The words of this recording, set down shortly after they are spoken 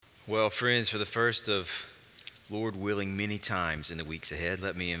Well, friends, for the first of, Lord willing, many times in the weeks ahead,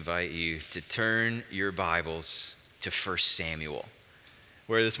 let me invite you to turn your Bibles to 1 Samuel,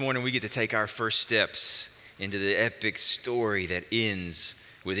 where this morning we get to take our first steps into the epic story that ends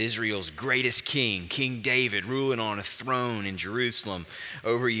with Israel's greatest king, King David, ruling on a throne in Jerusalem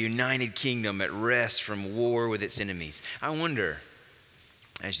over a united kingdom at rest from war with its enemies. I wonder,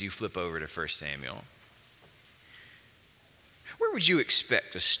 as you flip over to 1 Samuel, where would you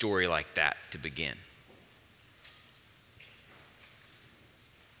expect a story like that to begin?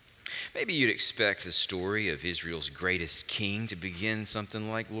 Maybe you'd expect the story of Israel's greatest king to begin something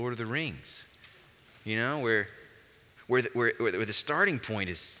like Lord of the Rings, you know, where the starting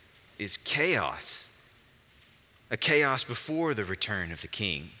point is chaos, a chaos before the return of the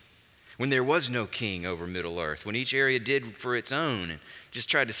king, when there was no king over Middle Earth, when each area did for its own and just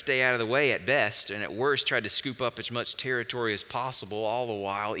tried to stay out of the way at best, and at worst tried to scoop up as much territory as possible, all the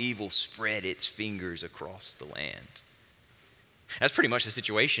while evil spread its fingers across the land. That's pretty much the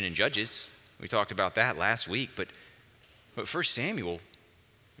situation in Judges. We talked about that last week, but 1 Samuel,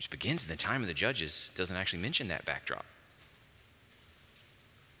 which begins in the time of the Judges, doesn't actually mention that backdrop.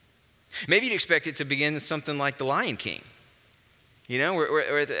 Maybe you'd expect it to begin something like The Lion King. You know,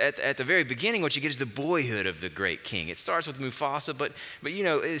 where at the very beginning, what you get is the boyhood of the great king. It starts with Mufasa, but you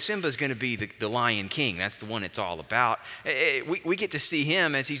know, Simba's going to be the Lion King. That's the one it's all about. We get to see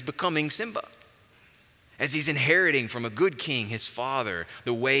him as he's becoming Simba, as he's inheriting from a good king, his father,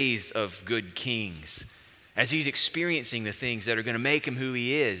 the ways of good kings, as he's experiencing the things that are going to make him who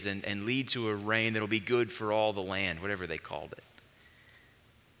he is and lead to a reign that'll be good for all the land, whatever they called it.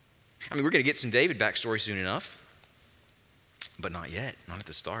 I mean, we're going to get some David backstory soon enough. But not yet, not at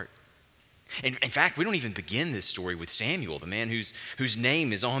the start. In fact, we don't even begin this story with Samuel, the man whose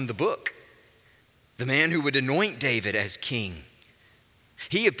name is on the book, the man who would anoint David as king.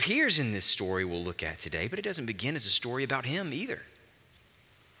 He appears in this story we'll look at today, but it doesn't begin as a story about him either.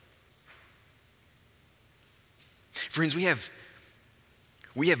 Friends, we have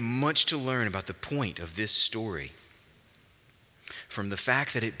much to learn about the point of this story from the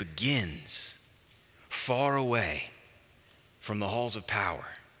fact that it begins far away from the halls of power,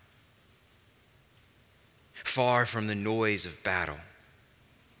 far from the noise of battle,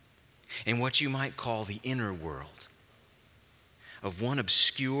 in what you might call the inner world of one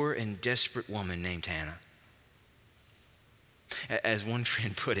obscure and desperate woman named Hannah. As one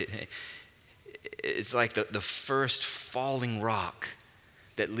friend put it, it's like the first falling rock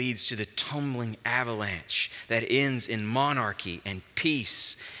that leads to the tumbling avalanche that ends in monarchy and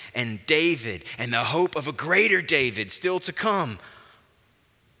peace and David and the hope of a greater David still to come.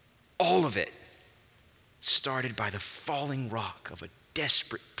 All of it started by the falling rock of a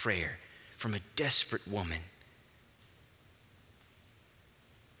desperate prayer from a desperate woman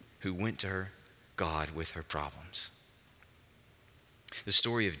who went to her God with her problems. The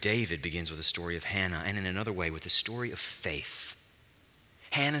story of David begins with the story of Hannah, and in another way with the story of faith.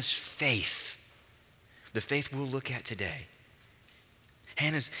 Hannah's faith, the faith we'll look at today.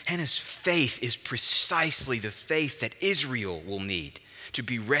 Hannah's faith is precisely the faith that Israel will need to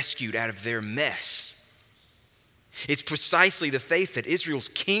be rescued out of their mess. It's precisely the faith that Israel's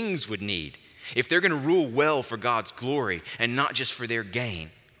kings would need if they're going to rule well for God's glory and not just for their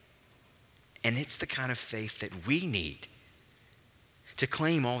gain. And it's the kind of faith that we need to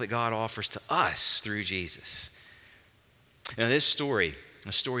claim all that God offers to us through Jesus. Now, this story,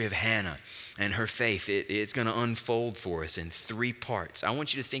 the story of Hannah and her faith, it's going to unfold for us in 3 parts. I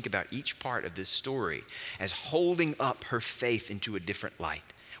want you to think about each part of this story as holding up her faith into a different light.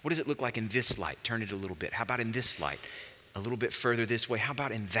 What does it look like in this light? Turn it a little bit. How about in this light? A little bit further this way. How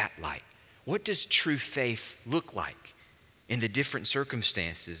about in that light? What does true faith look like in the different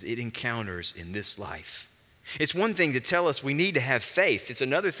circumstances it encounters in this life? It's one thing to tell us we need to have faith. It's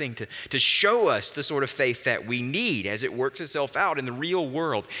another thing to show us the sort of faith that we need as it works itself out in the real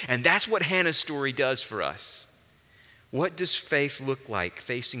world. And that's what Hannah's story does for us. What does faith look like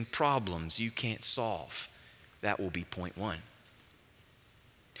facing problems you can't solve? That will be point 1.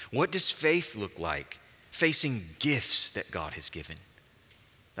 What does faith look like facing gifts that God has given?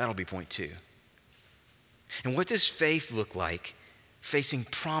 That'll be point 2. And what does faith look like facing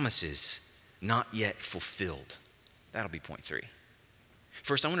promises not yet fulfilled? That'll be point 3.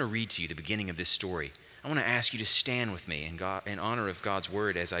 First, I want to read to you the beginning of this story. I want to ask you to stand with me in honor of God's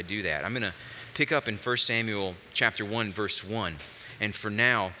word as I do that. I'm going to pick up in 1 Samuel chapter 1, verse 1. And for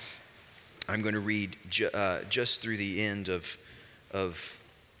now, I'm going to read just through the end of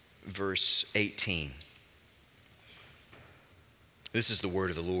verse 18. This is the word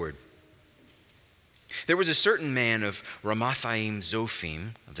of the Lord. There was a certain man of Ramathaim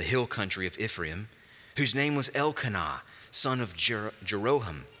Zophim, of the hill country of Ephraim, whose name was Elkanah, son of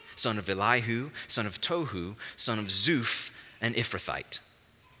Jeroham, son of Elihu, son of Tohu, son of Zuph, an Ephrathite.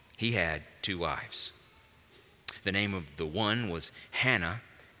 He had 2 wives. The name of the one was Hannah,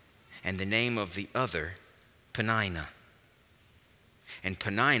 and the name of the other Peninnah. And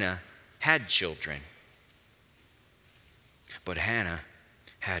Peninnah had children, but Hannah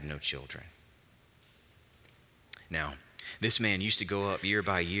had no children. Now, this man used to go up year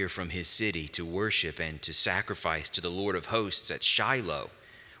by year from his city to worship and to sacrifice to the Lord of hosts at Shiloh,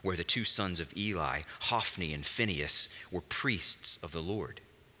 where the 2 sons of Eli, Hophni and Phinehas, were priests of the Lord.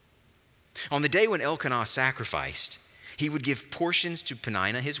 On the day when Elkanah sacrificed, he would give portions to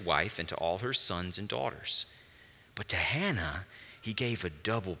Peninnah his wife and to all her sons and daughters. But to Hannah he gave a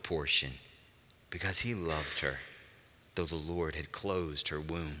double portion because he loved her, though the Lord had closed her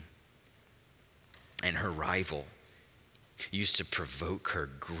womb. And her rival used to provoke her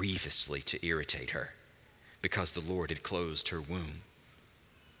grievously to irritate her because the Lord had closed her womb.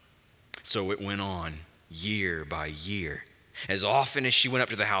 So it went on year by year. As often as she went up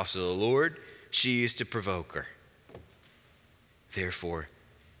to the house of the Lord, she used to provoke her. Therefore,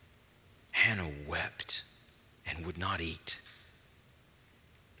 Hannah wept and would not eat.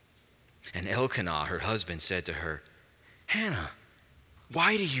 And Elkanah, her husband, said to her, "Hannah,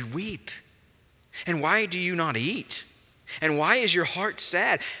 why do you weep? And why do you not eat? And why is your heart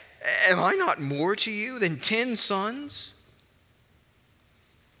sad? Am I not more to you than 10 sons?"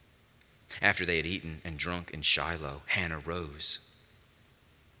 After they had eaten and drunk in Shiloh, Hannah rose.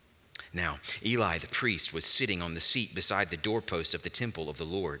 Now, Eli the priest was sitting on the seat beside the doorpost of the temple of the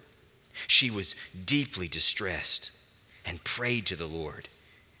Lord. She was deeply distressed and prayed to the Lord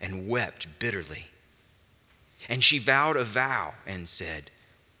and wept bitterly. And she vowed a vow and said,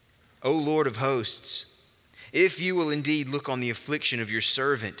 "O Lord of hosts, if you will indeed look on the affliction of your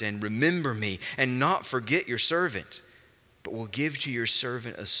servant and remember me and not forget your servant, but will give to your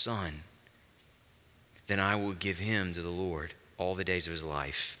servant a son, then I will give him to the Lord all the days of his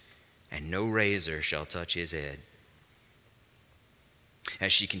life, and no razor shall touch his head."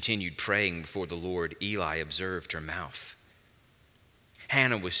 As she continued praying before the Lord, Eli observed her mouth.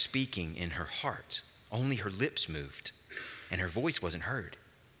 Hannah was speaking in her heart. Only her lips moved, and her voice wasn't heard.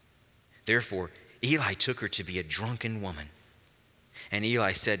 Therefore, Eli took her to be a drunken woman. And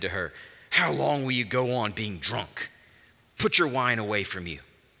Eli said to her, "How long will you go on being drunk? Put your wine away from you."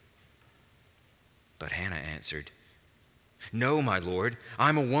 But Hannah answered, "No, my Lord,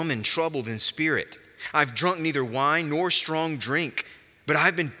 I'm a woman troubled in spirit. I've drunk neither wine nor strong drink, but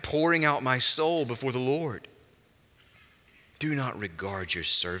I've been pouring out my soul before the Lord. Do not regard your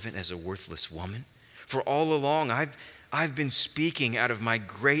servant as a worthless woman, for all along I've been speaking out of my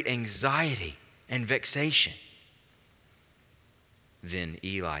great anxiety and vexation." Then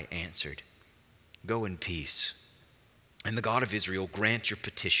Eli answered, "Go in peace, and the God of Israel grant your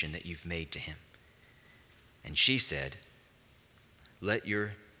petition that you've made to him." And she said, "Let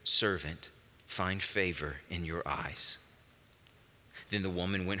your servant find favor in your eyes." Then the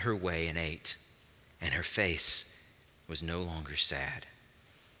woman went her way and ate, and her face was no longer sad.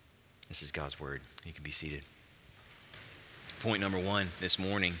 This is God's word. You can be seated. Point number 1 this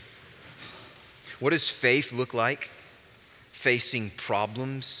morning. What does faith look like facing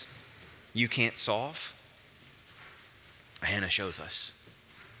problems you can't solve? Hannah shows us.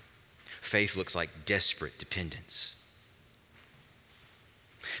 Faith looks like desperate dependence.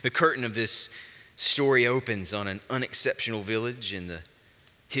 The curtain of this story opens on an unexceptional village in the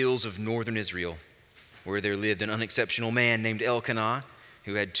hills of northern Israel, where there lived an unexceptional man named Elkanah,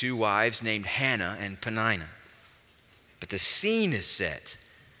 who had 2 wives named Hannah and Peninnah. But the scene is set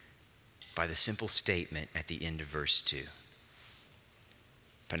by the simple statement at the end of verse 2.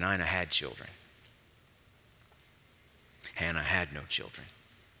 Peninnah had children. Hannah had no children.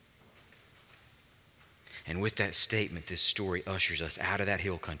 And with that statement, this story ushers us out of that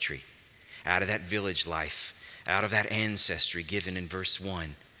hill country, out of that village life, out of that ancestry given in verse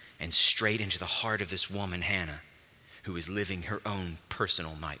 1, and straight into the heart of this woman, Hannah, who is living her own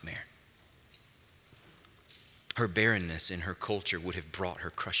personal nightmare. Her barrenness in her culture would have brought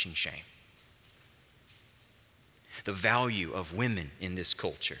her crushing shame. The value of women in this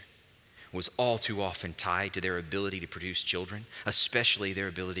culture was all too often tied to their ability to produce children, especially their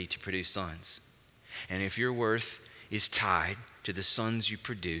ability to produce sons. And if your worth is tied to the sons you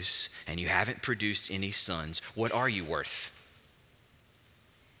produce, and you haven't produced any sons, what are you worth?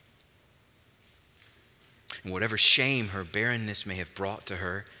 And whatever shame her barrenness may have brought to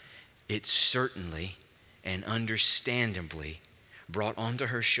her, it certainly and understandably brought onto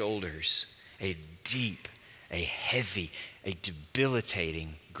her shoulders a deep, a heavy, a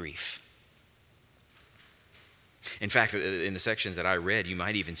debilitating grief. In fact, in the sections that I read, you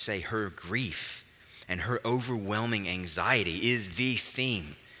might even say her grief and her overwhelming anxiety is the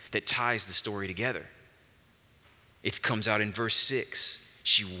theme that ties the story together. It comes out in verse 6.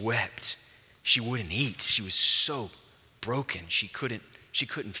 She wept. She wouldn't eat. She was so broken. She couldn't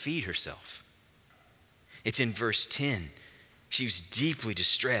feed herself. It's in verse 10. She was deeply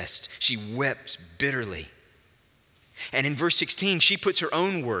distressed. She wept bitterly. And in verse 16, she puts her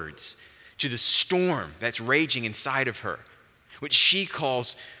own words to the storm that's raging inside of her, which she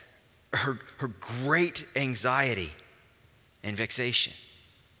calls her great anxiety and vexation.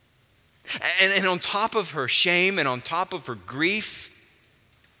 And on top of her shame and on top of her grief,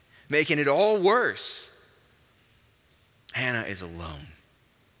 making it all worse, Hannah is alone.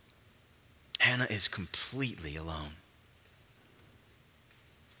 Hannah is completely alone.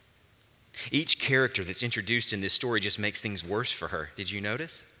 Each character that's introduced in this story just makes things worse for her. Did you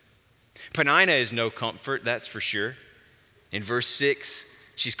notice? Peninnah is no comfort, that's for sure. In verse 6,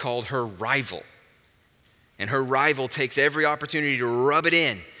 she's called her rival. And her rival takes every opportunity to rub it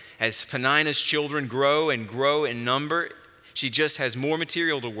in. As Peninnah's children grow in number, she just has more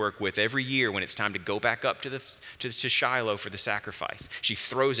material to work with every year when it's time to go back up to Shiloh for the sacrifice. She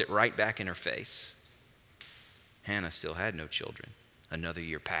throws it right back in her face. Hannah still had no children. Another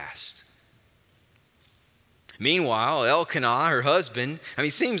year passed. Meanwhile, Elkanah, her husband,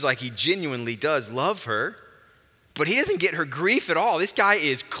 seems like he genuinely does love her, but he doesn't get her grief at all. This guy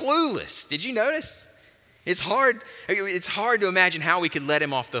is clueless. Did you notice? It's hard to imagine how we could let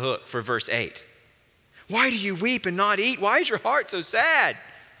him off the hook for verse 8. Why do you weep and not eat? Why is your heart so sad?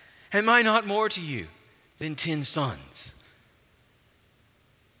 Am I not more to you than 10 sons?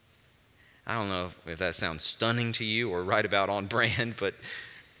 I don't know if that sounds stunning to you or right about on brand, but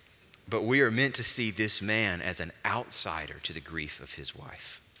we are meant to see this man as an outsider to the grief of his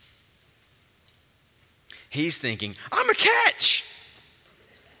wife. He's thinking, I'm a catch.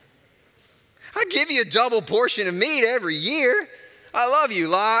 I give you a double portion of meat every year. I love you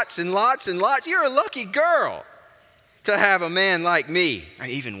lots and lots and lots. You're a lucky girl to have a man like me. And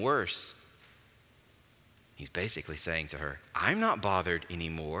even worse, he's basically saying to her, I'm not bothered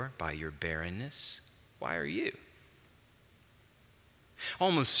anymore by your barrenness. Why are you?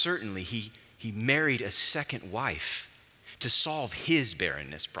 Almost certainly, he married a second wife to solve his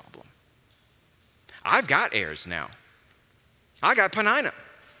barrenness problem. I've got heirs now. I got Peninnah.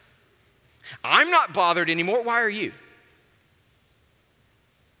 I'm not bothered anymore. Why are you?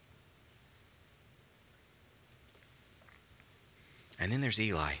 And then there's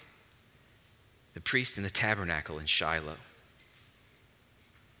Eli, the priest in the tabernacle in Shiloh.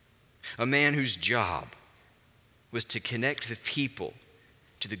 A man whose job was to connect the people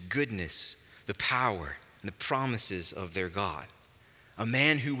to the goodness, the power, and the promises of their God. A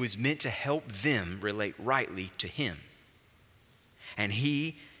man who was meant to help them relate rightly to him. And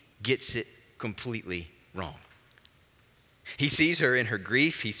he gets it completely wrong. He sees her in her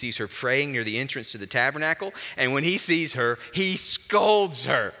grief. He sees her praying near the entrance to the tabernacle. And when he sees her, he scolds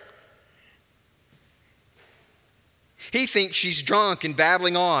her. He thinks she's drunk and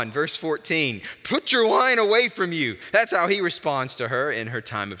babbling on. Verse 14, put your wine away from you. That's how he responds to her in her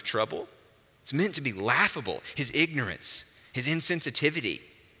time of trouble. It's meant to be laughable, his ignorance, his insensitivity.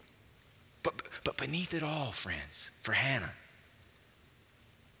 But beneath it all, friends, for Hannah,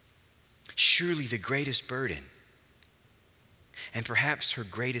 surely the greatest burden and perhaps her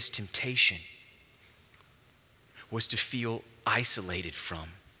greatest temptation was to feel isolated from,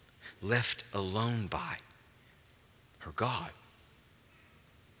 left alone by her God.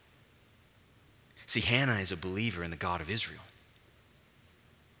 See, Hannah is a believer in the God of Israel,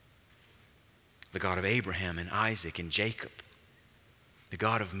 the God of Abraham and Isaac and Jacob, the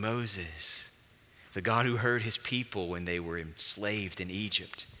God of Moses, the God who heard his people when they were enslaved in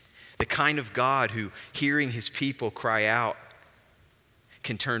Egypt, the kind of God who, hearing his people cry out,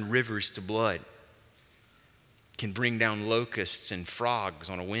 can turn rivers to blood, can bring down locusts and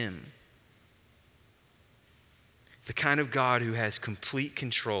frogs on a whim. The kind of God who has complete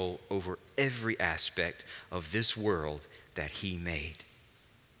control over every aspect of this world that he made.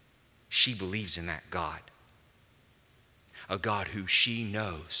 She believes in that God. A God who she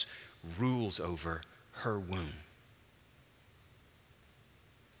knows rules over her womb.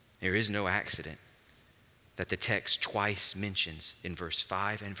 There is no accident that the text twice mentions in verse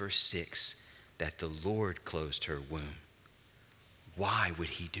 5 and verse 6 that the Lord closed her womb. Why would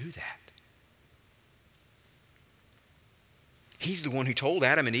he do that? He's the one who told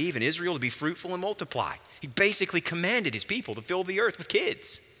Adam and Eve and Israel to be fruitful and multiply. He basically commanded his people to fill the earth with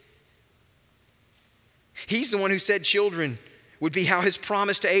kids. He's the one who said children would be how his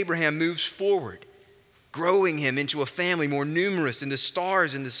promise to Abraham moves forward, growing him into a family more numerous than the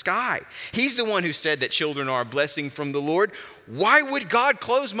stars in the sky. He's the one who said that children are a blessing from the Lord. Why would God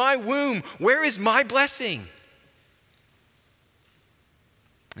close my womb? Where is my blessing?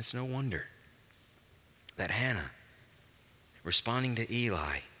 It's no wonder that Hannah, responding to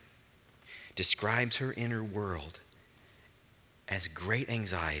Eli, describes her inner world as great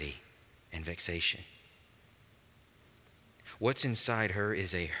anxiety and vexation. What's inside her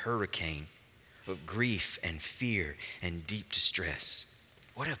is a hurricane of grief and fear and deep distress.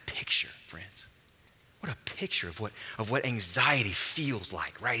 What a picture, friends. What a picture of what anxiety feels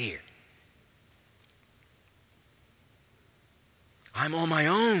like right here. I'm on my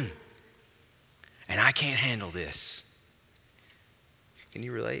own, and I can't handle this. Can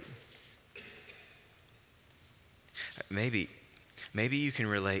you relate? Maybe you can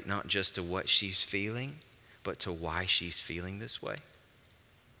relate not just to what she's feeling, but to why she's feeling this way.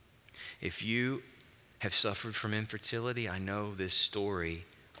 If you have suffered from infertility, I know this story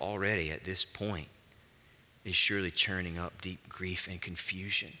already at this point is surely churning up deep grief and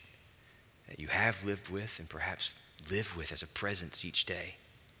confusion that you have lived with and perhaps live with as a presence each day.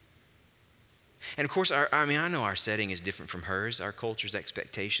 And of course, I know our setting is different from hers. Our culture's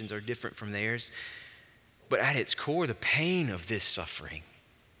expectations are different from theirs. But at its core, the pain of this suffering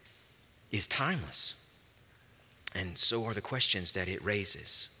is timeless. And so are the questions that it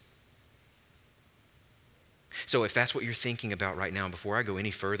raises. So if that's what you're thinking about right now, before I go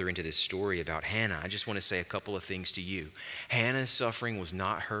any further into this story about Hannah, I just want to say a couple of things to you. Hannah's suffering was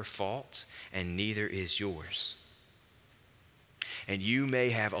not her fault, and neither is yours. And you may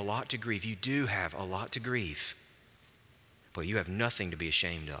have a lot to grieve. You do have a lot to grieve, but you have nothing to be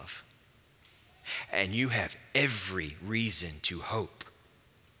ashamed of. And you have every reason to hope,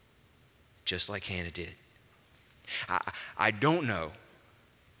 just like Hannah did. I don't know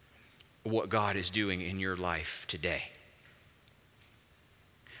what God is doing in your life today,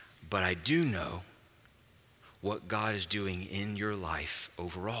 but I do know what God is doing in your life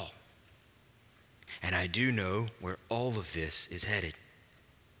overall. And I do know where all of this is headed.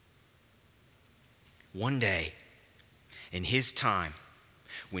 One day, in His time,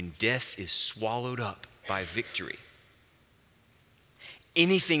 when death is swallowed up by victory,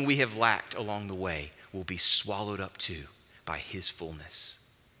 anything we have lacked along the way will be swallowed up too by His fullness.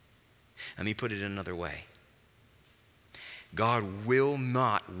 Let me put it another way. God will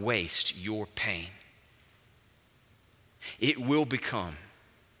not waste your pain. It will become,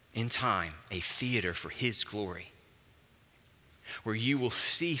 in time, a theater for His glory, where you will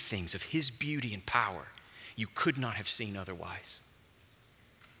see things of His beauty and power you could not have seen otherwise.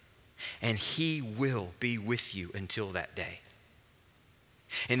 And He will be with you until that day.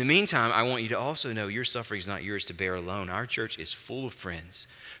 In the meantime, I want you to also know your suffering is not yours to bear alone. Our church is full of friends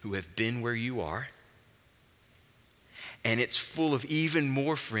who have been where you are. And it's full of even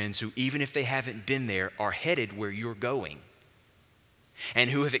more friends who, even if they haven't been there, are headed where you're going. And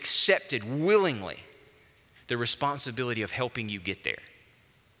who have accepted willingly the responsibility of helping you get there.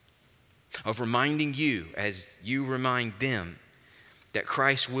 Of reminding you, as you remind them, that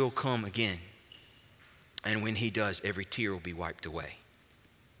Christ will come again. And when He does, every tear will be wiped away.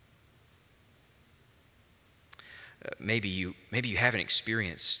 Maybe you haven't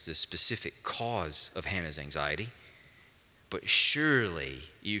experienced the specific cause of Hannah's anxiety, but surely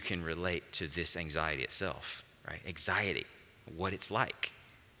you can relate to this anxiety itself, right? Anxiety, what it's like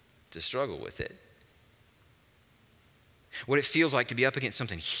to struggle with it. What it feels like to be up against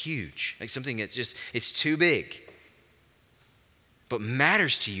something huge, like something that's just, it's too big, but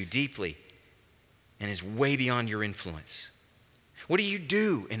matters to you deeply and is way beyond your influence. What do you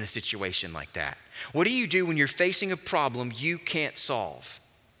do in a situation like that? What do you do when you're facing a problem you can't solve?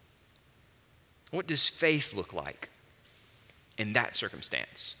 What does faith look like in that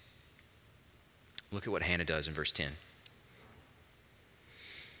circumstance? Look at what Hannah does in verse 10.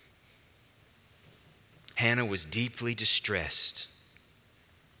 Hannah was deeply distressed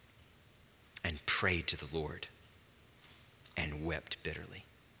and prayed to the Lord and wept bitterly.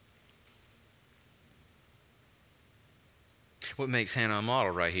 What makes Hannah a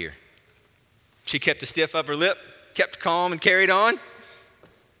model right here? She kept a stiff upper lip, kept calm and carried on.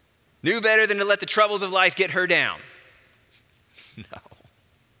 Knew better than to let the troubles of life get her down. No.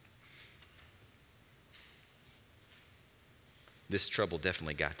 This trouble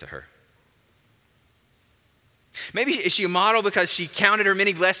definitely got to her. Maybe is she a model because she counted her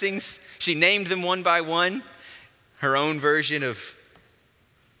many blessings? She named them one by one. Her own version of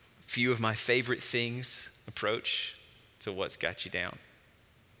few of my favorite things approach to what's got you down.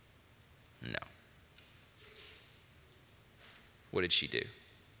 No. what did she do?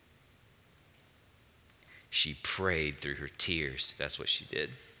 She prayed through her tears. That's what she did.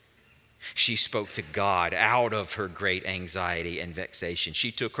 She spoke to God out of her great anxiety and vexation.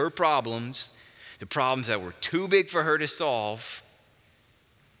 She took her problems, the problems that were too big for her to solve,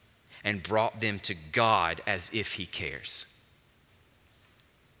 and brought them to God as if he cares.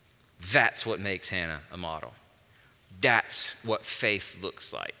 That's what makes Hannah a model. That's what faith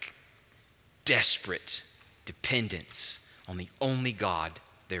looks like. Desperate dependence on the only God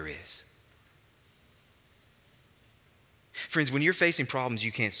there is. Friends, when you're facing problems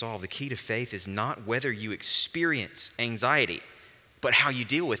you can't solve, the key to faith is not whether you experience anxiety, but how you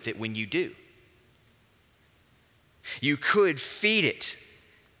deal with it when you do. You could feed it.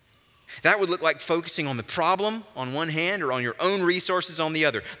 That would look like focusing on the problem on one hand or on your own resources on the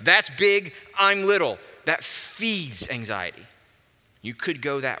other. That's big, I'm little. That feeds anxiety. You could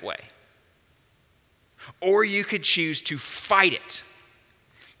go that way. Or you could choose to fight it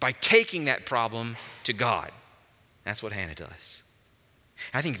by taking that problem to God. That's what Hannah does.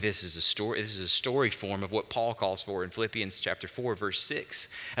 I think this is a story form of what Paul calls for in Philippians chapter 4, verse 6.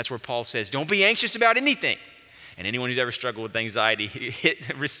 That's where Paul says, don't be anxious about anything. And anyone who's ever struggled with anxiety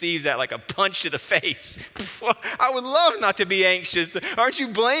receives that like a punch to the face. I would love not to be anxious. Aren't you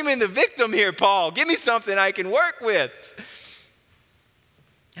blaming the victim here, Paul? Give me something I can work with.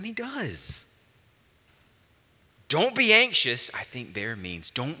 And he does. Don't be anxious, I think there means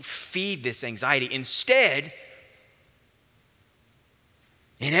don't feed this anxiety. Instead,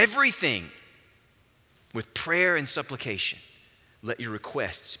 in everything, with prayer and supplication, let your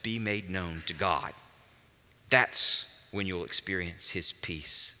requests be made known to God. That's when you'll experience his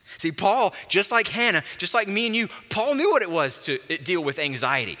peace. See, Paul, just like Hannah, just like me and you, Paul knew what it was to deal with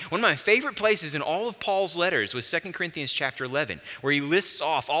anxiety. One of my favorite places in all of Paul's letters was 2 Corinthians chapter 11, where he lists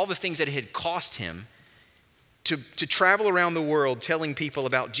off all the things that it had cost him to travel around the world telling people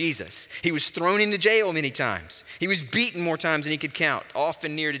about Jesus. He was thrown into jail many times. He was beaten more times than he could count,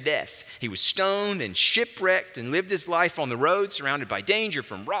 often near to death. He was stoned and shipwrecked and lived his life on the road, surrounded by danger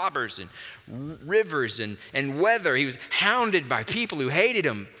from robbers and rivers and weather. He was hounded by people who hated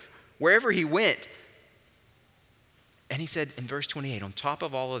him wherever he went. And he said in verse 28, on top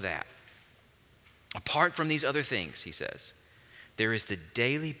of all of that, apart from these other things, he says, there is the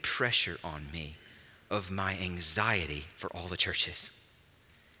daily pressure on me of my anxiety for all the churches.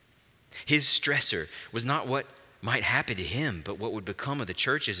 His stressor was not what might happen to him, but what would become of the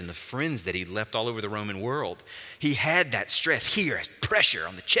churches and the friends that he left all over the Roman world. He had that stress here, as pressure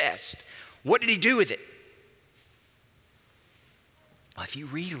on the chest. What did he do with it? Well, if you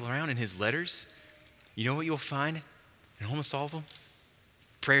read around in his letters, you know what you'll find in almost all of them?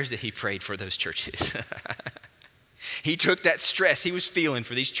 Prayers that he prayed for those churches. He took that stress he was feeling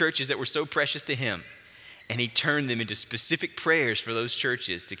for these churches that were so precious to him, and he turned them into specific prayers for those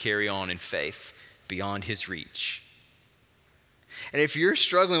churches to carry on in faith beyond his reach. And if you're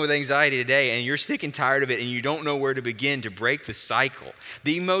struggling with anxiety today and you're sick and tired of it and you don't know where to begin to break the cycle,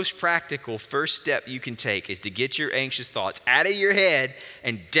 the most practical first step you can take is to get your anxious thoughts out of your head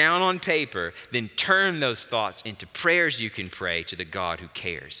and down on paper, then turn those thoughts into prayers you can pray to the God who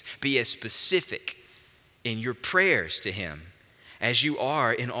cares. Be as specific in your prayers to him as you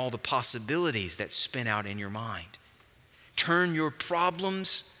are in all the possibilities that spin out in your mind. Turn your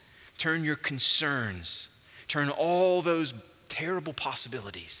problems, turn your concerns, turn all those terrible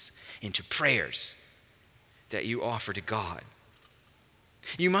possibilities into prayers that you offer to God.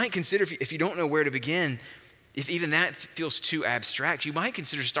 You might consider, if you don't know where to begin, if even that feels too abstract, you might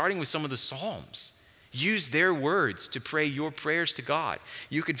consider starting with some of the Psalms. Use their words to pray your prayers to God.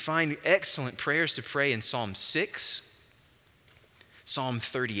 You could find excellent prayers to pray in Psalm 6, Psalm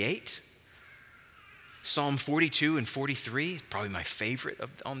 38, Psalm 42 and 43, probably my favorite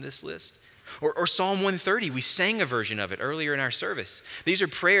on this list. Or Psalm 130, we sang a version of it earlier in our service. These are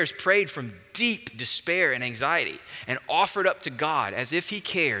prayers prayed from deep despair and anxiety and offered up to God as if he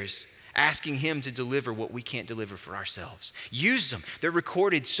cares, asking him to deliver what we can't deliver for ourselves. Use them. They're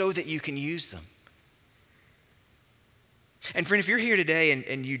recorded so that you can use them. And friend, if you're here today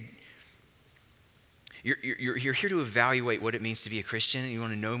and you're here to evaluate what it means to be a Christian, and you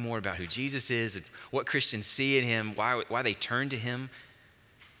want to know more about who Jesus is and what Christians see in him, why they turn to him,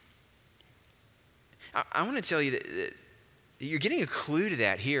 I want to tell you that you're getting a clue to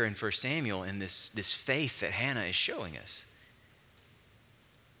that here in 1 Samuel in this faith that Hannah is showing us.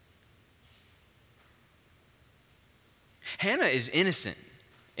 Hannah is innocent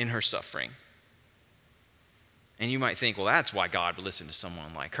in her suffering. And you might think, well, that's why God would listen to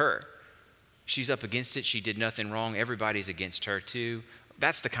someone like her. She's up against it. She did nothing wrong. Everybody's against her too.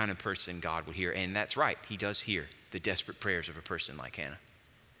 That's the kind of person God would hear. And that's right, he does hear the desperate prayers of a person like Hannah.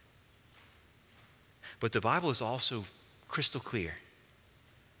 But the Bible is also crystal clear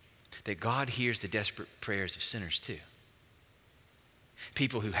that God hears the desperate prayers of sinners too.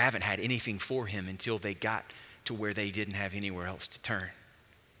 People who haven't had anything for him until they got to where they didn't have anywhere else to turn.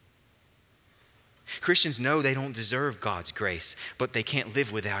 Christians know they don't deserve God's grace, but they can't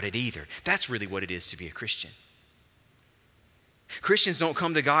live without it either. That's really what it is to be a Christian. Christians don't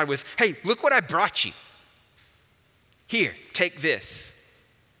come to God with, hey, look what I brought you. Here, take this.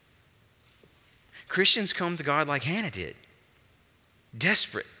 Christians come to God like Hannah did,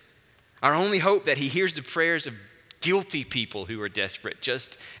 desperate. Our only hope that he hears the prayers of guilty people who are desperate,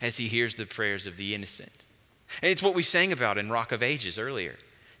 just as he hears the prayers of the innocent. And it's what we sang about in Rock of Ages earlier.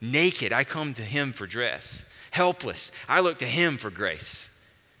 Naked, I come to him for dress. Helpless, I look to him for grace.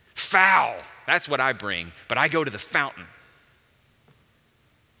 Foul, that's what I bring, but I go to the fountain.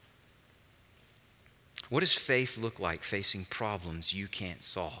 What does faith look like facing problems you can't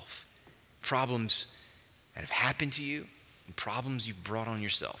solve? Problems that have happened to you and problems you've brought on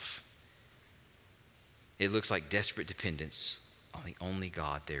yourself. It looks like desperate dependence on the only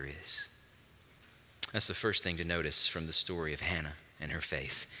God there is. That's the first thing to notice from the story of Hannah and her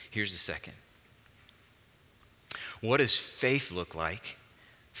faith. Here's the second. What does faith look like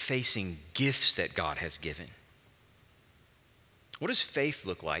facing gifts that God has given? What does faith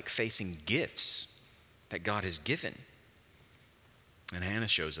look like facing gifts that God has given? And Hannah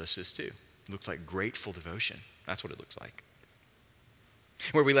shows us this too. It looks like grateful devotion. That's what it looks like.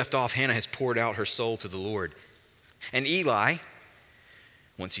 Where we left off, Hannah has poured out her soul to the Lord. And Eli,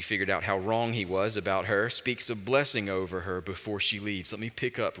 once he figured out how wrong he was about her, speaks a blessing over her before she leaves. Let me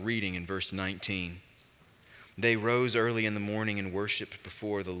pick up reading in verse 19. They rose early in the morning and worshiped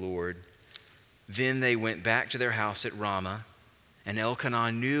before the Lord. Then they went back to their house at Ramah, and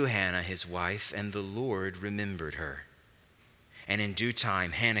Elkanah knew Hannah his wife, and the Lord remembered her. And in due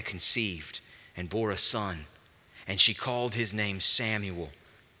time Hannah conceived and bore a son, and she called his name Samuel,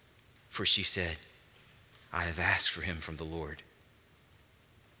 for she said, I have asked for him from the Lord.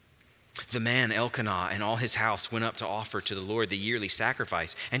 The man Elkanah and all his house went up to offer to the Lord the yearly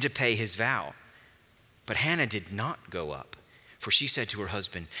sacrifice and to pay his vow. But Hannah did not go up, for she said to her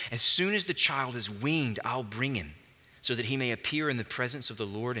husband, as soon as the child is weaned, I'll bring him, so that he may appear in the presence of the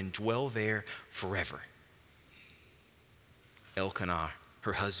Lord and dwell there forever. Elkanah,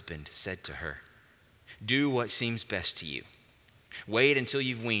 her husband, said to her, do what seems best to you. Wait until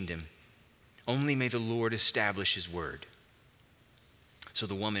you've weaned him. Only may the Lord establish his word. So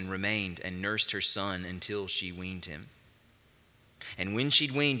the woman remained and nursed her son until she weaned him. And when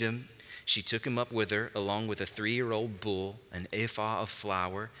she'd weaned him, she took him up with her, along with a 3-year-old bull, an ephah of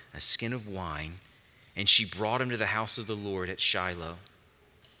flour, a skin of wine, and she brought him to the house of the Lord at Shiloh.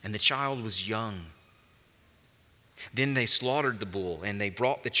 And the child was young. Then they slaughtered the bull, and they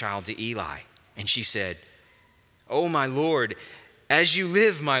brought the child to Eli. And she said, Oh, my Lord, as you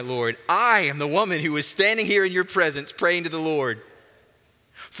live, my Lord, I am the woman who was standing here in your presence praying to the Lord.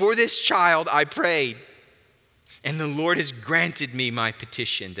 For this child I prayed, and the Lord has granted me my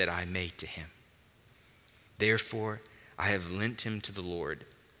petition that I made to him. Therefore, I have lent him to the Lord.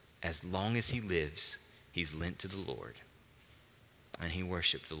 As long as he lives, he's lent to the Lord. And he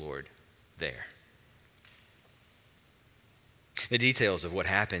worshiped the Lord there. The details of what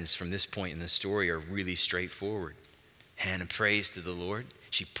happens from this point in the story are really straightforward. Hannah prays to the Lord.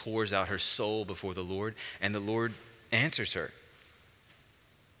 She pours out her soul before the Lord, and the Lord answers her.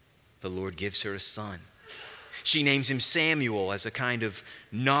 The Lord gives her a son. She names him Samuel as a kind of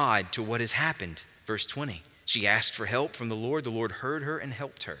nod to what has happened. Verse 20, she asked for help from the Lord. The Lord heard her and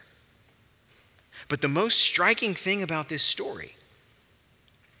helped her. But the most striking thing about this story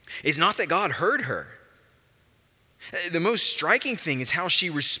is not that God heard her. The most striking thing is how she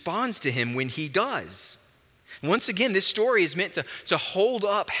responds to him when he does. Once again, this story is meant to hold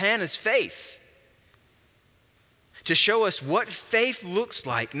up Hannah's faith, to show us what faith looks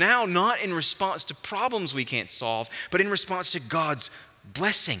like, now not in response to problems we can't solve, but in response to God's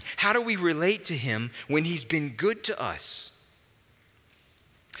blessing. How do we relate to him when he's been good to us?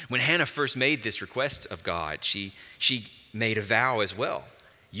 When Hannah first made this request of God, she made a vow as well.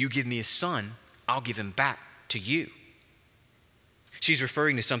 You give me a son, I'll give him back to you. She's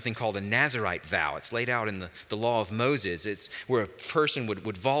referring to something called a Nazirite vow. It's laid out in the law of Moses. It's where a person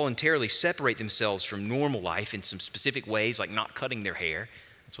would voluntarily separate themselves from normal life in some specific ways, like not cutting their hair.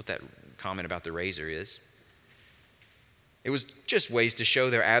 That's what that comment about the razor is. It was just ways to show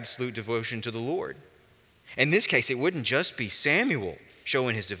their absolute devotion to the Lord. In this case, it wouldn't just be Samuel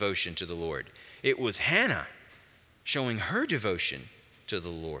showing his devotion to the Lord. It was Hannah showing her devotion to the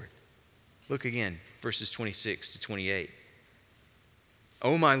Lord. Look again, verses 26 to 28.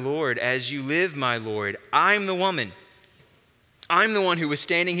 O my Lord, as you live, my Lord, I'm the woman. I'm the one who was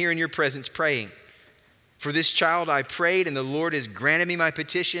standing here in your presence praying. For this child I prayed, and the Lord has granted me my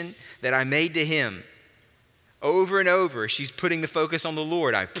petition that I made to him. Over and over, she's putting the focus on the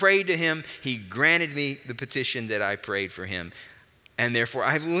Lord. I prayed to him. He granted me the petition that I prayed for him. And therefore,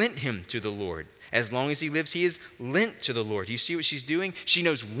 I have lent him to the Lord. As long as he lives, he is lent to the Lord. Do you see what she's doing? She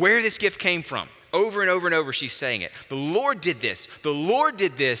knows where this gift came from. Over and over and over, she's saying it. The Lord did this. The Lord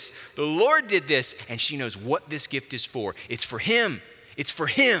did this. The Lord did this. And she knows what this gift is for. It's for him. It's for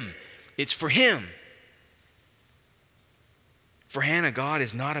him. It's for him. For Hannah, God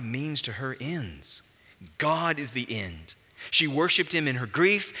is not a means to her ends. God is the end. She worshiped him in her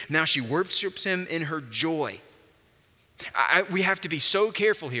grief. Now she worships him in her joy. We have to be so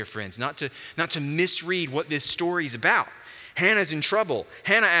careful here, friends, not to misread what this story is about. Hannah's in trouble.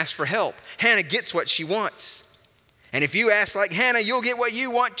 Hannah asks for help. Hannah gets what she wants. And if you ask like Hannah, you'll get what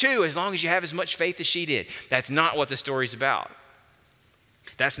you want too, as long as you have as much faith as she did. That's not what the story's about.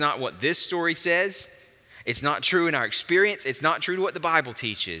 That's not what this story says. It's not true in our experience. It's not true to what the Bible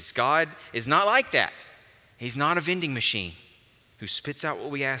teaches. God is not like that. He's not a vending machine who spits out what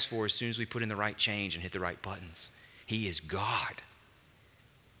we ask for as soon as we put in the right change and hit the right buttons. He is God.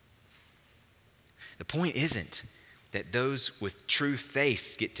 The point isn't that those with true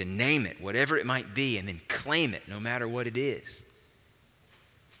faith get to name it, whatever it might be, and then claim it no matter what it is.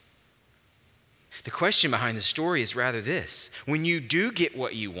 The question behind the story is rather this: when you do get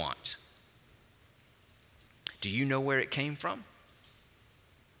what you want, do you know where it came from?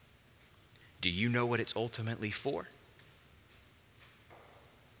 Do you know what it's ultimately for?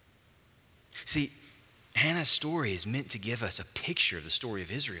 See, Hannah's story is meant to give us a picture of the story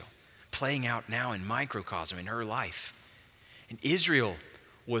of Israel, playing out now in microcosm in her life. And Israel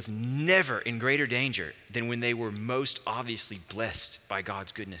was never in greater danger than when they were most obviously blessed by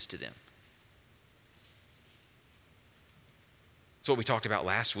God's goodness to them. It's what we talked about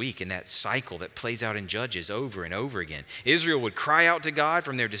last week in that cycle that plays out in Judges over and over again. Israel would cry out to God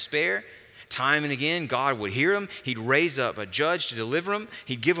from their despair. Time and again, God would hear them. He'd raise up a judge to deliver them.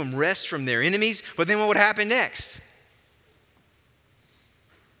 He'd give them rest from their enemies. But then what would happen next?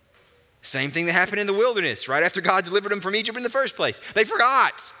 Same thing that happened in the wilderness right after God delivered them from Egypt in the first place. They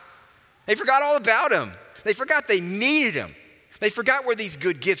forgot. They forgot all about him. They forgot they needed him. They forgot where these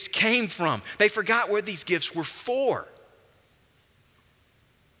good gifts came from. They forgot where these gifts were for.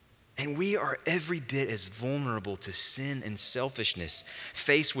 And we are every bit as vulnerable to sin and selfishness,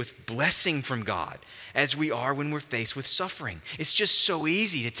 faced with blessing from God, as we are when we're faced with suffering. It's just so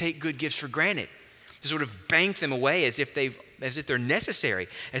easy to take good gifts for granted, to sort of bank them away as if they're necessary,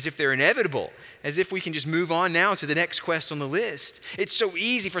 as if they're inevitable, as if we can just move on now to the next quest on the list. It's so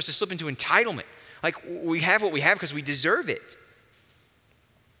easy for us to slip into entitlement, like we have what we have because we deserve it.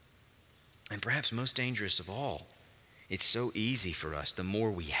 And perhaps most dangerous of all, it's so easy for us, the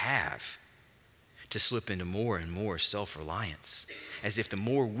more we have, to slip into more and more self-reliance, as if the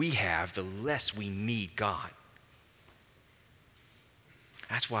more we have, the less we need God.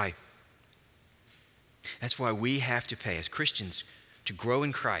 That's why we have to pay, as Christians, to grow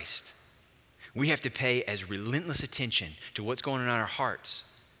in Christ. We have to pay as relentless attention to what's going on in our hearts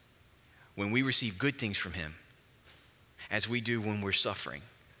when we receive good things from Him as we do when we're suffering.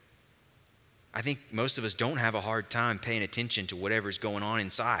 I think most of us don't have a hard time paying attention to whatever's going on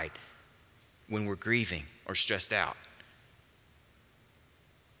inside when we're grieving or stressed out.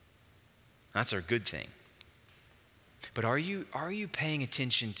 That's our good thing. But are you paying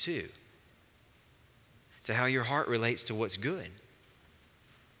attention to how your heart relates to what's good?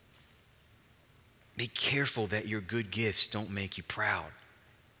 Be careful that your good gifts don't make you proud.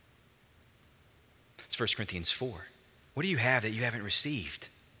 It's 1 Corinthians 4. What do you have that you haven't received?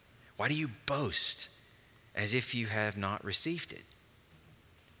 Why do you boast as if you have not received it?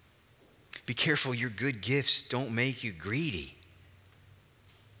 Be careful your good gifts don't make you greedy.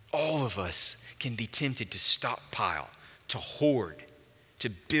 All of us can be tempted to stockpile, to hoard, to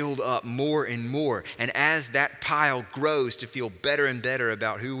build up more and more. And as that pile grows, to feel better and better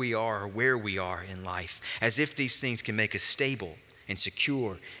about who we are or where we are in life, as if these things can make us stable and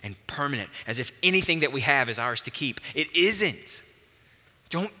secure and permanent, as if anything that we have is ours to keep. It isn't.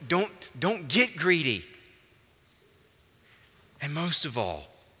 Don't get greedy. And most of all,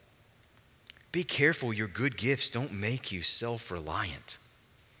 be careful your good gifts don't make you self-reliant.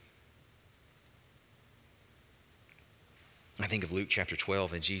 I think of Luke chapter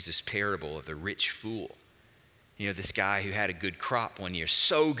 12 and Jesus' parable of the rich fool. this guy who had a good crop one year,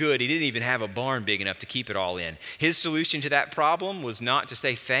 so good, he didn't even have a barn big enough to keep it all in. His solution to that problem was not to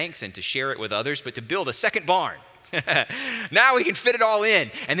say thanks and to share it with others, but to build a second barn. Now we can fit it all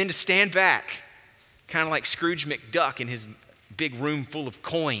in, and then to stand back, kind of like Scrooge McDuck in his big room full of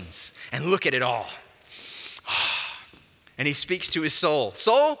coins, and look at it all. And he speaks to his soul.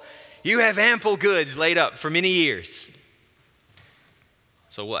 Soul, you have ample goods laid up for many years.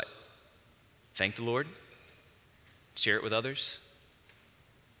 So what? Thank the Lord? Share it with others?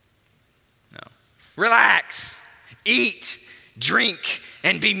 No. Relax, eat, drink,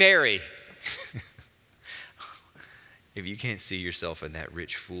 and be merry. If you can't see yourself in that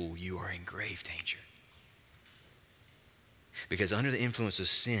rich fool, you are in grave danger. Because under the influence of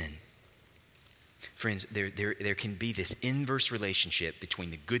sin, friends, there can be this inverse relationship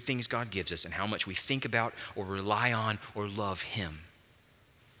between the good things God gives us and how much we think about or rely on or love Him.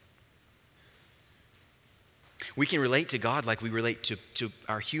 We can relate to God like we relate to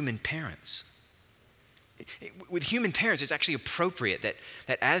our human parents. With human parents, it's actually appropriate that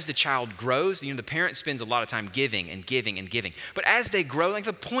as the child grows, the parent spends a lot of time giving and giving and giving. But as they grow,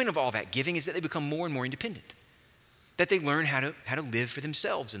 the point of all that giving is that they become more and more independent. That they learn how to live for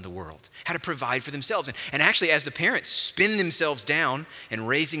themselves in the world, how to provide for themselves. And actually, as the parents spin themselves down and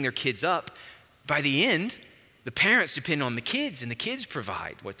raising their kids up, by the end, the parents depend on the kids, and the kids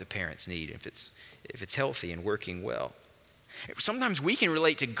provide what the parents need if it's healthy and working well. Sometimes we can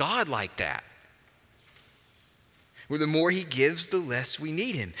relate to God like that, where the more He gives, the less we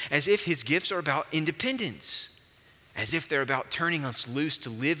need Him, as if His gifts are about independence, as if they're about turning us loose to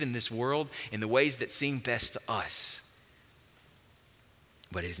live in this world in the ways that seem best to us.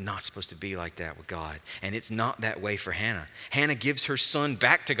 But it's not supposed to be like that with God. And it's not that way for Hannah. Hannah gives her son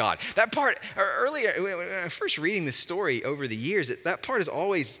back to God. That part, earlier, when I was first reading this story over the years, that part has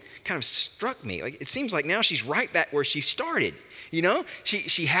always kind of struck me. Like, it seems like now she's right back where she started.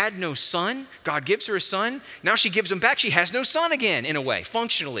 She had no son. God gives her a son. Now she gives him back. She has no son again, in a way,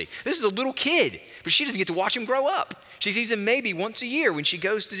 functionally. This is a little kid, but she doesn't get to watch him grow up. She sees him maybe once a year when she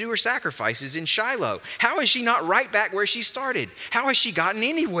goes to do her sacrifices in Shiloh. How is she not right back where she started? How has she gotten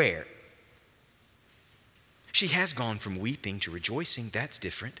anywhere? She has gone from weeping to rejoicing. That's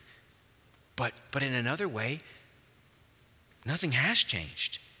different. But in another way, nothing has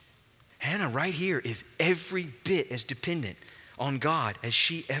changed. Hannah right here is every bit as dependent on God as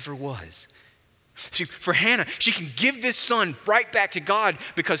she ever was. For Hannah, she can give this son right back to God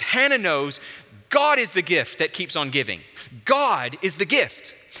because Hannah knows God is the gift that keeps on giving. God is the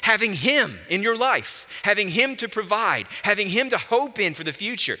gift. Having Him in your life, having Him to provide, having Him to hope in for the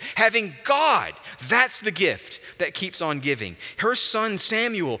future, having God, that's the gift that keeps on giving. Her son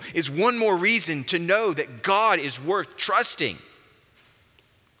Samuel is one more reason to know that God is worth trusting.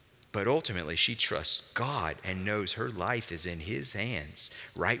 But ultimately, she trusts God and knows her life is in His hands,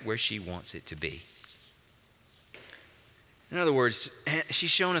 right where she wants it to be. In other words,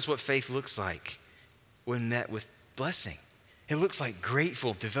 she's shown us what faith looks like when met with blessing. It looks like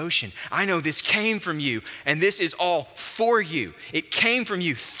grateful devotion. I know this came from you, and this is all for you. It came from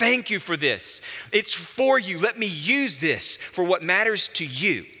you. Thank you for this. It's for you. Let me use this for what matters to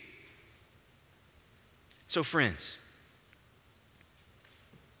you. So, friends,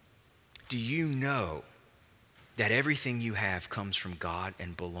 do you know that everything you have comes from God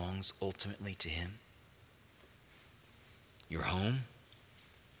and belongs ultimately to Him? Your home,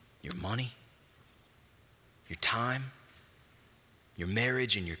 your money, your time, your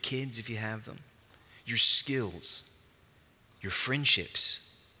marriage and your kids if you have them, your skills, your friendships,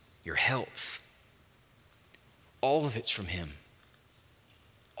 your health. All of it's from Him.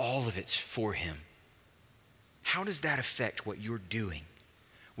 All of it's for Him. How does that affect what you're doing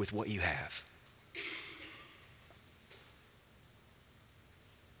with what you have?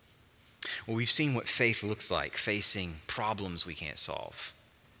 Well, we've seen what faith looks like facing problems we can't solve.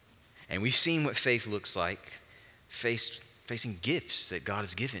 And we've seen what faith looks like facing gifts that God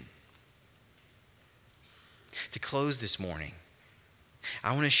has given. To close this morning,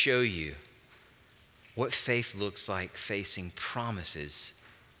 I want to show you what faith looks like facing promises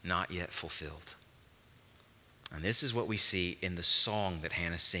not yet fulfilled. And this is what we see in the song that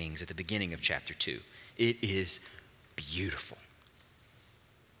Hannah sings at the beginning of chapter 2. It is beautiful.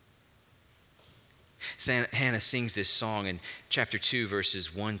 Hannah sings this song in chapter 2,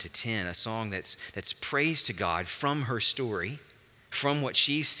 verses 1 to 10, a song that's praise to God from her story, from what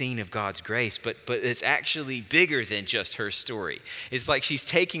she's seen of God's grace, but it's actually bigger than just her story. It's like she's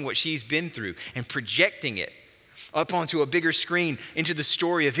taking what she's been through and projecting it up onto a bigger screen into the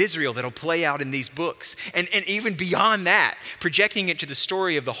story of Israel that'll play out in these books. And even beyond that, projecting it to the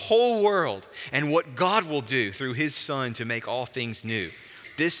story of the whole world and what God will do through his Son to make all things new.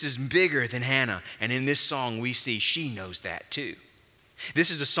 This is bigger than Hannah, and in this song we see she knows that too.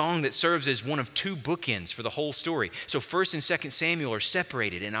 This is a song that serves as one of two bookends for the whole story. So 1st and 2nd Samuel are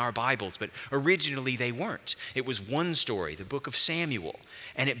separated in our Bibles, but originally they weren't. It was one story, the book of Samuel.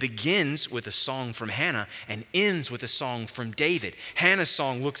 And it begins with a song from Hannah and ends with a song from David. Hannah's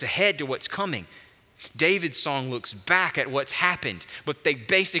song looks ahead to what's coming. David's song looks back at what's happened, but they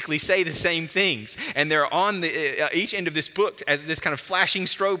basically say the same things. And they're on each end of this book as this kind of flashing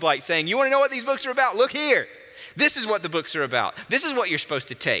strobe light saying, you want to know what these books are about? Look here. This is what the books are about. This is what you're supposed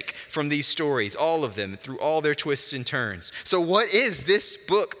to take from these stories, all of them, through all their twists and turns. So what is this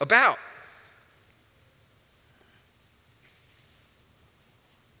book about?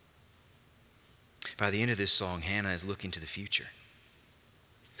 By the end of this song, Hannah is looking to the future.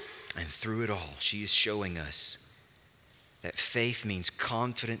 And through it all, she is showing us that faith means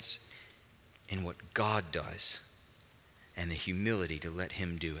confidence in what God does and the humility to let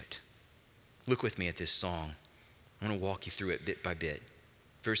him do it. Look with me at this song. I want to walk you through it bit by bit.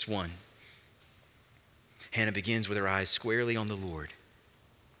 Verse 1. Hannah begins with her eyes squarely on the Lord.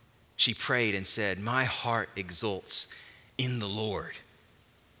 She prayed and said, my heart exults in the Lord.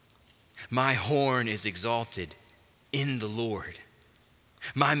 My horn is exalted in the Lord.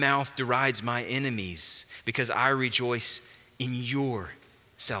 My mouth derides my enemies because I rejoice in your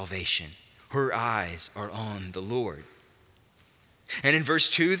salvation. Her eyes are on the Lord. And in verse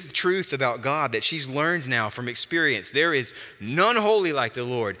 2, the truth about God that she's learned now from experience. There is none holy like the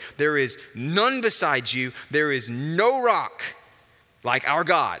Lord. There is none besides you. There is no rock like our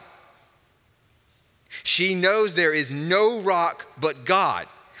God. She knows there is no rock but God.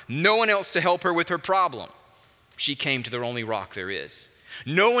 No one else to help her with her problem. She came to the only rock there is.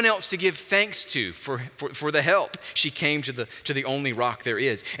 No one else to give thanks to for the help. She came to the only rock there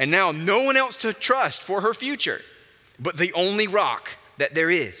is. And now no one else to trust for her future, but the only rock that there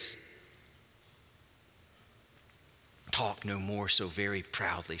is. Talk no more so very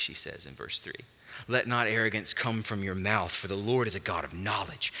proudly, she says in verse 3. Let not arrogance come from your mouth, for the Lord is a God of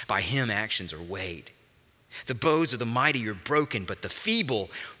knowledge. By him actions are weighed. The bows of the mighty are broken, but the feeble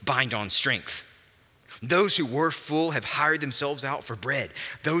bind on strength. Those who were full have hired themselves out for bread.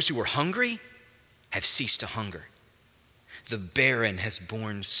 Those who were hungry have ceased to hunger. The barren has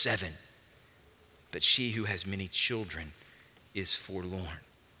borne 7, but she who has many children is forlorn.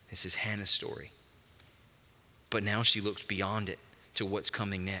 This is Hannah's story. But now she looks beyond it to what's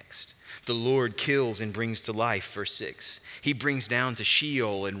coming next. The Lord kills and brings to life, verse 6. He brings down to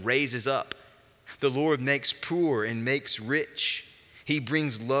Sheol and raises up. The Lord makes poor and makes rich. He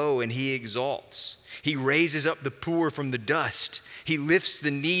brings low and he exalts. He raises up the poor from the dust. He lifts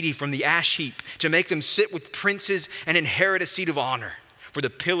the needy from the ash heap to make them sit with princes and inherit a seat of honor. For the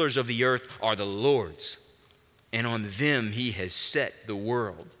pillars of the earth are the Lord's, and on them he has set the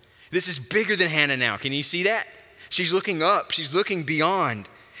world. This is bigger than Hannah now. Can you see that? She's looking up. She's looking beyond.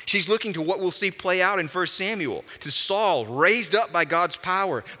 She's looking to what we'll see play out in 1 Samuel, to Saul, raised up by God's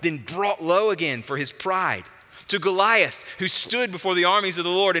power, then brought low again for his pride. To Goliath, who stood before the armies of the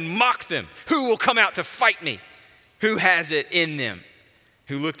Lord and mocked them. Who will come out to fight me? Who has it in them?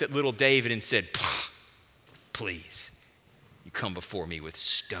 Who looked at little David and said, please, you come before me with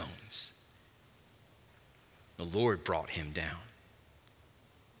stones. The Lord brought him down.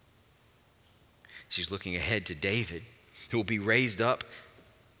 She's looking ahead to David, who will be raised up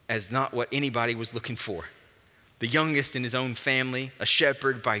as not what anybody was looking for. The youngest in his own family, a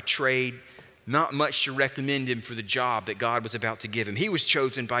shepherd by trade, not much to recommend him for the job that God was about to give him. He was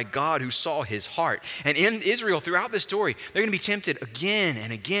chosen by God who saw his heart. And in Israel, throughout the story, they're going to be tempted again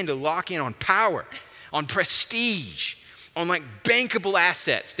and again to lock in on power, on prestige, on like bankable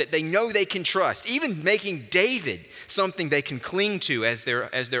assets that they know they can trust, even making David something they can cling to as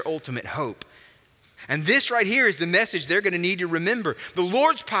their ultimate hope. And this right here is the message they're going to need to remember. The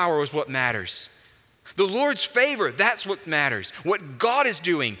Lord's power is what matters. The Lord's favor, that's what matters. What God is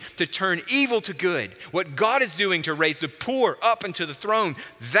doing to turn evil to good, what God is doing to raise the poor up into the throne,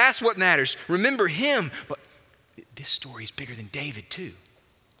 that's what matters. Remember him. But this story is bigger than David too.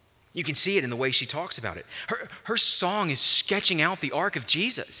 You can see it in the way she talks about it. Her song is sketching out the arc of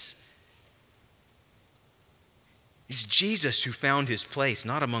Jesus. It's Jesus who found his place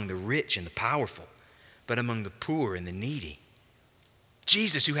not among the rich and the powerful, but among the poor and the needy.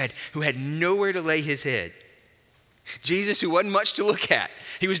 Jesus who had nowhere to lay his head. Jesus who wasn't much to look at.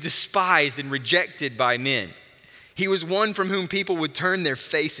 He was despised and rejected by men. He was one from whom people would turn their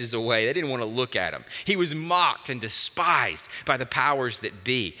faces away. They didn't want to look at him. He was mocked and despised by the powers that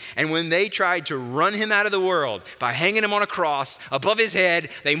be. And when they tried to run him out of the world by hanging him on a cross above his head,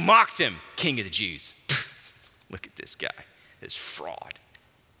 they mocked him, King of the Jews. Look at this guy, this fraud.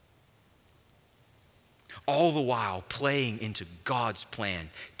 All the while playing into God's plan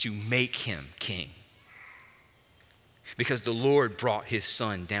to make him king. Because the Lord brought his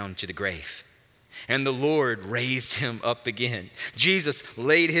son down to the grave. And the Lord raised him up again. Jesus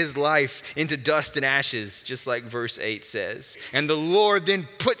laid his life into dust and ashes, just like verse 8 says. And the Lord then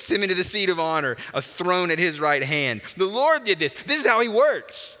puts him into the seat of honor, a throne at his right hand. The Lord did this. This is how he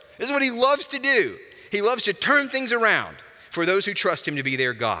works. This is what he loves to do. He loves to turn things around for those who trust him to be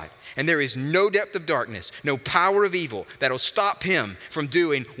their God. And there is no depth of darkness, no power of evil that'll stop him from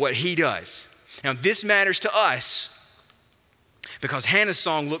doing what he does. Now, this matters to us because Hannah's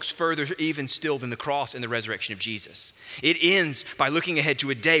song looks further even still than the cross and the resurrection of Jesus. It ends by looking ahead to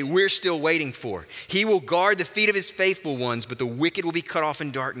a day we're still waiting for. He will guard the feet of his faithful ones, but the wicked will be cut off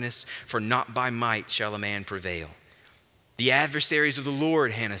in darkness, for not by might shall a man prevail. The adversaries of the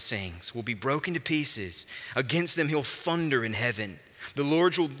Lord, Hannah sings, will be broken to pieces. Against them he'll thunder in heaven. The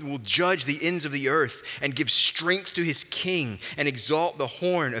Lord will judge the ends of the earth and give strength to his king and exalt the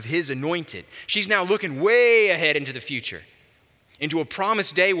horn of his anointed. She's now looking way ahead into the future, into a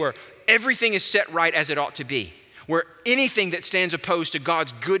promised day where everything is set right as it ought to be, where anything that stands opposed to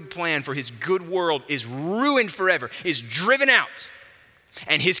God's good plan for his good world is ruined forever, is driven out,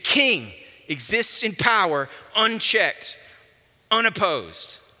 and his king exists in power, unchecked,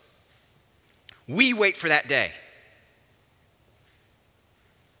 unopposed. We wait for that day.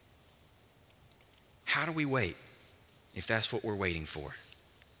 How do we wait if that's what we're waiting for?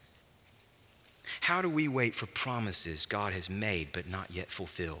 How do we wait for promises God has made but not yet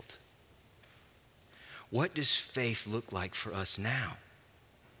fulfilled? What does faith look like for us now?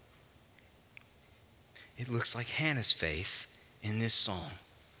 It looks like Hannah's faith in this song.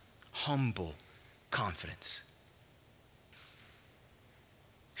 Humble confidence.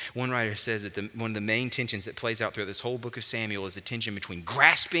 One writer says that one of the main tensions that plays out throughout this whole book of Samuel is the tension between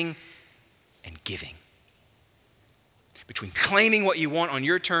grasping and giving. Between claiming what you want on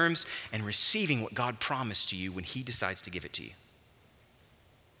your terms and receiving what God promised to you when he decides to give it to you.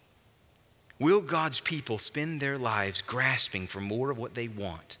 Will God's people spend their lives grasping for more of what they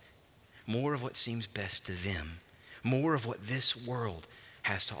want, more of what seems best to them, more of what this world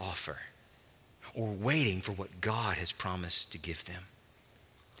has to offer, or waiting for what God has promised to give them?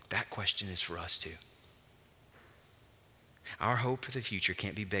 That question is for us too. Our hope for the future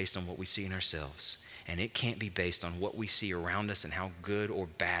can't be based on what we see in ourselves, and it can't be based on what we see around us and how good or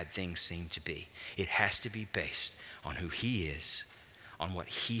bad things seem to be. It has to be based on who he is, on what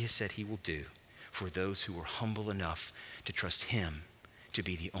he has said he will do for those who are humble enough to trust him to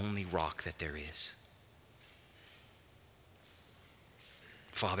be the only rock that there is.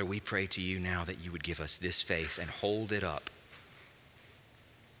 Father, we pray to you now that you would give us this faith and hold it up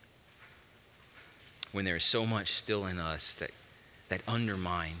when there is so much still in us that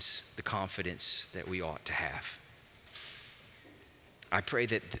undermines the confidence that we ought to have. I pray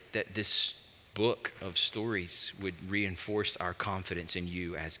that this book of stories would reinforce our confidence in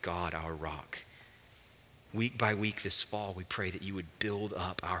you as God, our rock. Week by week this fall, we pray that you would build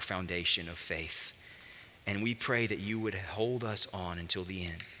up our foundation of faith. And we pray that you would hold us on until the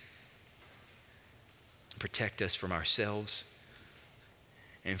end. Protect us from ourselves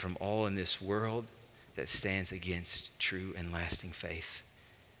and from all in this world that stands against true and lasting faith.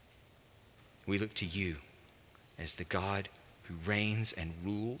 We look to you as the God who reigns and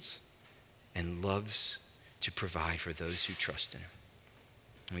rules and loves to provide for those who trust in him.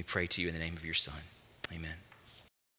 And we pray to you in the name of your Son. Amen.